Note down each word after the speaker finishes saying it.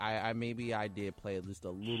maybe I did play just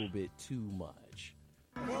a little bit too much.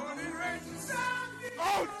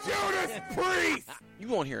 Oh, Judas Priest! You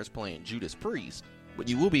won't hear us playing Judas Priest, but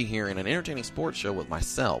you will be hearing an entertaining sports show with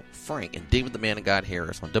myself, Frank, and David the Man of God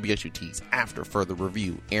Harris on WXUT's After Further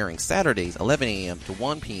Review, airing Saturdays 11 a.m. to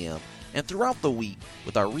 1 p.m. and throughout the week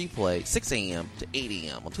with our replay 6 a.m. to 8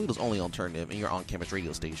 a.m. on Toledo's only alternative and your on-campus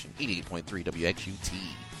radio station, 88.3 WXUT.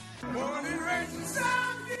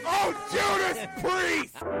 Oh, Judas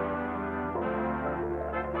Priest!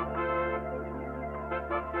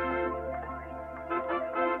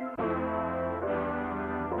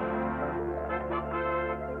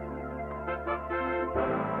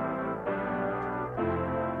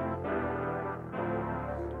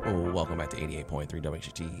 Welcome back to 88.3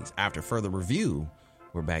 WXUT's After Further Review.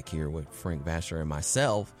 We're back here with Frank Vasher and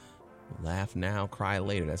myself. Laugh now, cry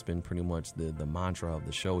later. That's been pretty much the mantra of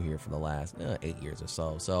the show here for the last 8 years or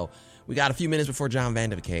so. So we got a few minutes before John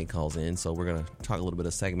Vanderkay calls in, so we're going to talk a little bit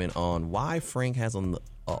of segment on why Frank has on the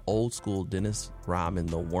old school Dennis Rodman,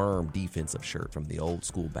 the Worm defensive shirt from the old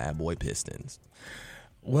school Bad Boy Pistons.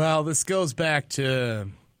 Well, this goes back to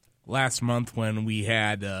last month when we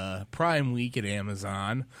had Prime Week at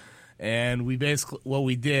Amazon. And we basically, what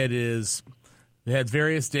we did is we had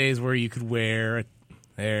various days where you could wear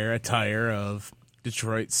their attire of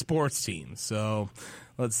Detroit sports teams. So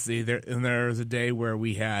let's see, there was a day where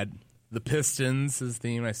we had the Pistons as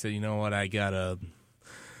theme. I said, you know what, I gotta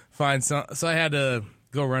find some. So I had to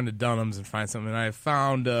go run to Dunham's and find something. And I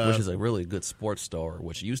found which is a really good sports store,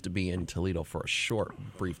 which used to be in Toledo for a short,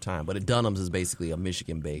 brief time. But at Dunham's is basically a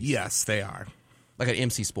Michigan base. Yes, they are like an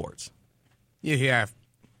MC Sports. Yeah.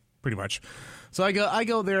 Pretty much. So I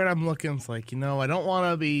go there and I'm looking. It's like, I'm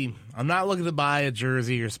not looking to buy a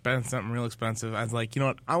jersey or spend something real expensive. I was like, you know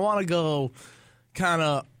what? I want to go kind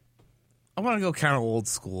of old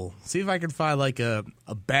school. See if I can find like a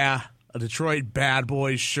Detroit Bad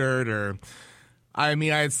Boys shirt there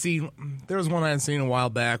was one I had seen a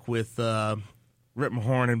while back with Rip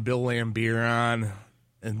Mahorn and Bill Laimbeer on.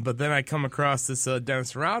 But then I come across this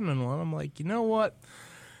Dennis Rodman one. I'm like, you know what?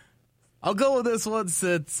 I'll go with this one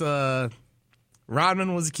since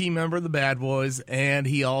Rodman was a key member of the Bad Boys, and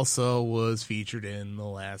he also was featured in The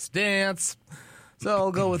Last Dance. So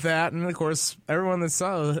I'll go with that. And, of course, everyone that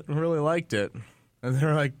saw it really liked it. And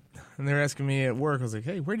they're asking me at work, I was like,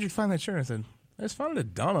 hey, where'd you find that shirt? I said, I just found it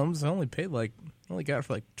at Dunham's. I only got it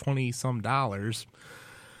for like $20-some.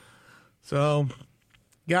 So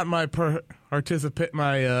got my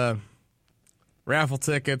raffle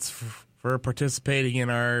tickets for participating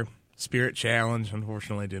in our Spirit Challenge.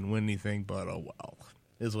 Unfortunately, I didn't win anything, but oh well,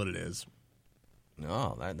 is what it is.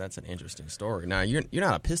 No, that's an interesting story. Now you're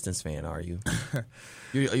not a Pistons fan, are you?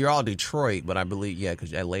 you're all Detroit, but I believe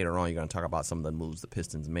because later on you're going to talk about some of the moves the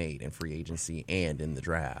Pistons made in free agency and in the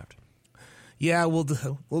draft. Yeah,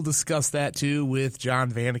 we'll discuss that too with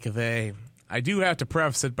John Vanderkay. I do have to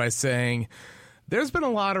preface it by saying there's been a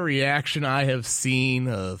lot of reaction I have seen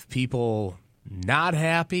of people not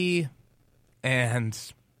happy, and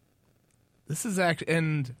this is actually,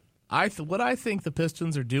 and what I think the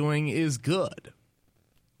Pistons are doing is good.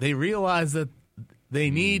 They realize that they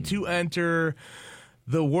need to enter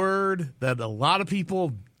the word that a lot of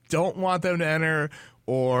people don't want them to enter,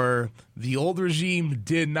 or the old regime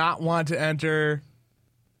did not want to enter.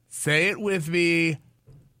 Say it with me.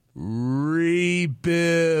 Rebuilding.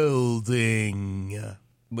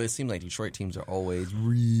 But it seems like Detroit teams are always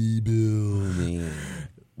rebuilding.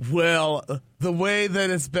 Well, the way that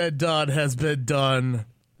it's been done has been done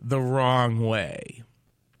the wrong way.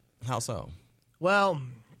 How so? Well,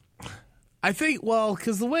 I think,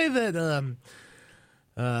 because the way that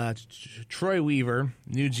Troy Weaver,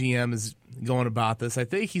 new GM, is going about this, I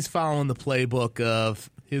think he's following the playbook of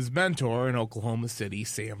his mentor in Oklahoma City,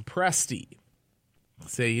 Sam Presti.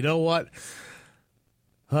 Say, you know what?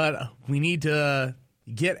 We need to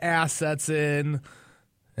get assets in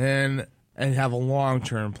and have a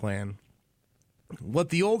long-term plan. What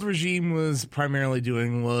the old regime was primarily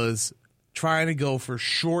doing was trying to go for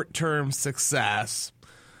short-term success,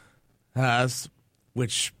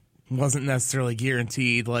 which wasn't necessarily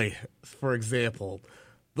guaranteed. Like, for example,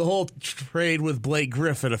 the whole trade with Blake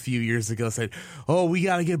Griffin a few years ago said, oh, we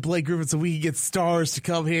got to get Blake Griffin so we can get stars to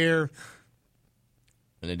come here.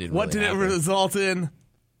 And it didn't. What did it result in?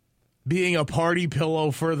 Being a party pillow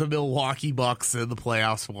for the Milwaukee Bucks in the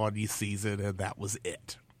playoffs one season, and that was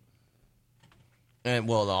it. And,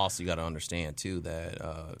 also you got to understand, too,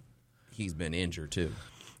 that he's been injured, too.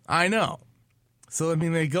 I know. So,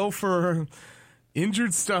 they go for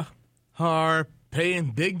injured star,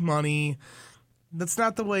 paying big money. That's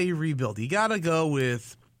not the way you rebuild. You got to go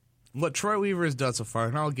with what Troy Weaver has done so far,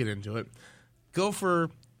 and I'll get into it, go for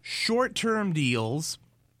short-term deals.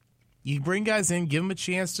 You bring guys in, give them a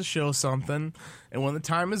chance to show something, and when the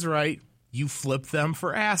time is right, you flip them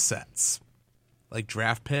for assets, like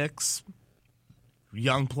draft picks,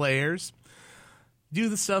 young players. Do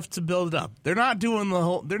the stuff to build it up. They're not doing the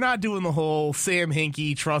whole Sam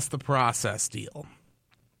Hinkie trust the process deal.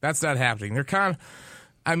 That's not happening. They're kind of,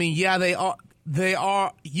 I mean, yeah, they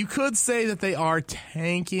are. You could say that they are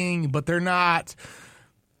tanking, but they're not.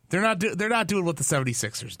 They're not doing what the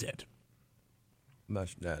 76ers did.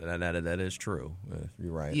 That is true.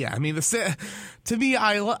 You're right. Yeah, I mean, to me,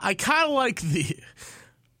 I kind of like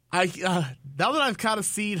now that I've kind of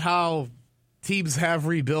seen how teams have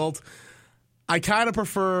rebuilt, I kind of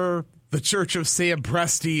prefer the Church of Sam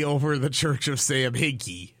Presti over the Church of Sam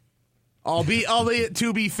Hinkie. Albeit,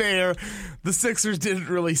 to be fair, the Sixers didn't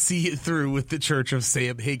really see it through with the Church of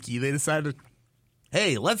Sam Hinkie. They decided,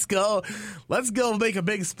 hey, let's go make a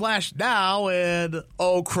big splash now, and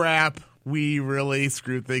oh crap, we really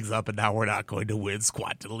screwed things up, and now we're not going to win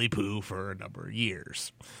squat diddly poo for a number of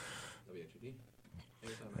years.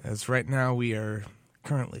 As right now, we are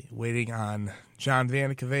currently waiting on John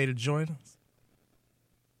Vanicave to join us.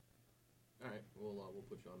 All right, we'll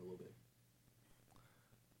put you on a little bit.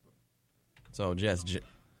 So, Jess,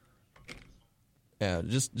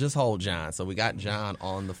 just hold John. So we got John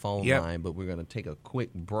on the phone line, but we're going to take a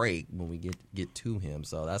quick break when we get to him.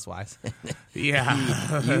 So that's why I said, you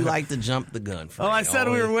like to jump the gun. Frank. I said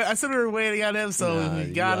we were waiting on him, so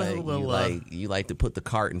we got a little. You like to put the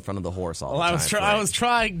cart in front of the horse all the time. I was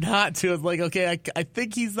trying not to. I was like, okay, I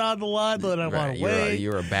think he's on the line, but I want to wait.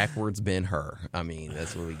 You're a backwards Ben-Hur. I mean,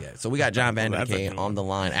 that's what we get. So we got John Vanicave on the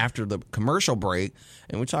line after the commercial break,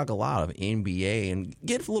 and we talk a lot of NBA and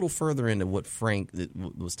get a little further into what Frank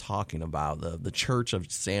was talking about, the Church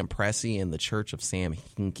of Sam Presti and the Church of Sam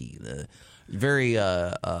Hinkie. The very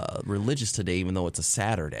religious today, even though it's a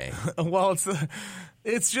Saturday. Well,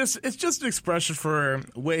 it's just an expression for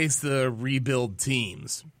ways to rebuild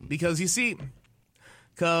teams, because you see,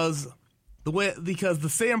 because the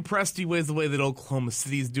Sam Presti way is the way that Oklahoma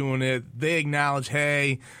City's doing it. They acknowledge,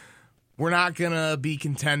 hey, we're not gonna be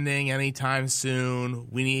contending anytime soon.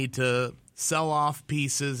 We need to sell off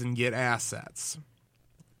pieces and get assets.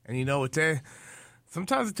 And you know,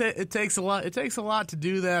 sometimes it takes a lot. It takes a lot to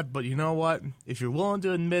do that. But you know what? If you're willing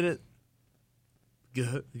to admit it,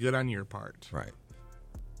 good on your part. Right.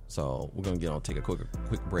 So we're gonna take a quick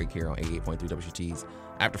break here on 88.3 WGTs.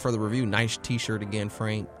 After further review, nice T-shirt again,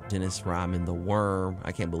 Frank. Dennis Rodman, the Worm.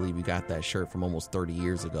 I can't believe you got that shirt from almost 30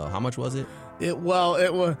 years ago. How much was it? It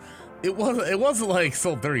wasn't like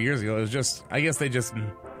sold 30 years ago. It was just, I guess they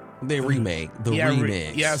remake.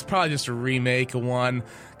 It's probably just a remake of one.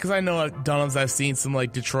 Because I know at Dunham's I've seen some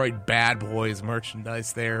like Detroit Bad Boys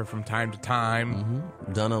merchandise there from time to time.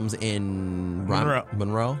 Mm-hmm. Dunham's in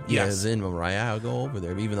Monroe? Yes. Yeah, it's in Monroe. I'll go over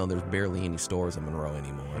there, even though there's barely any stores in Monroe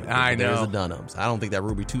anymore. I know. There's a Dunham's. I don't think that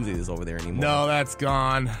Ruby Tuesday is over there anymore. No, that's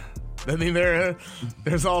gone. I mean,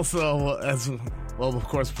 there's also, as well, of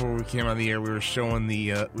course, before we came on the air, we were showing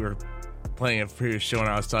we were playing a previous show, and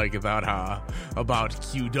I was talking about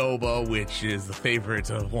Qdoba, which is the favorite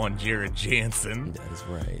of one Jared Jansen. That is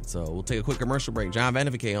right. So we'll take a quick commercial break. John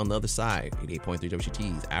Vanicave on the other side, 88.3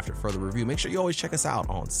 WXUTs After Further Review. Make sure you always check us out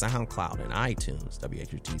on SoundCloud and iTunes.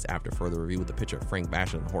 WXUTs After Further Review with the picture of Frank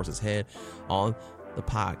Basher and the horse's head on the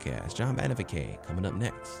podcast. John Vanicave coming up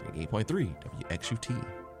next, 88.3 WXUT.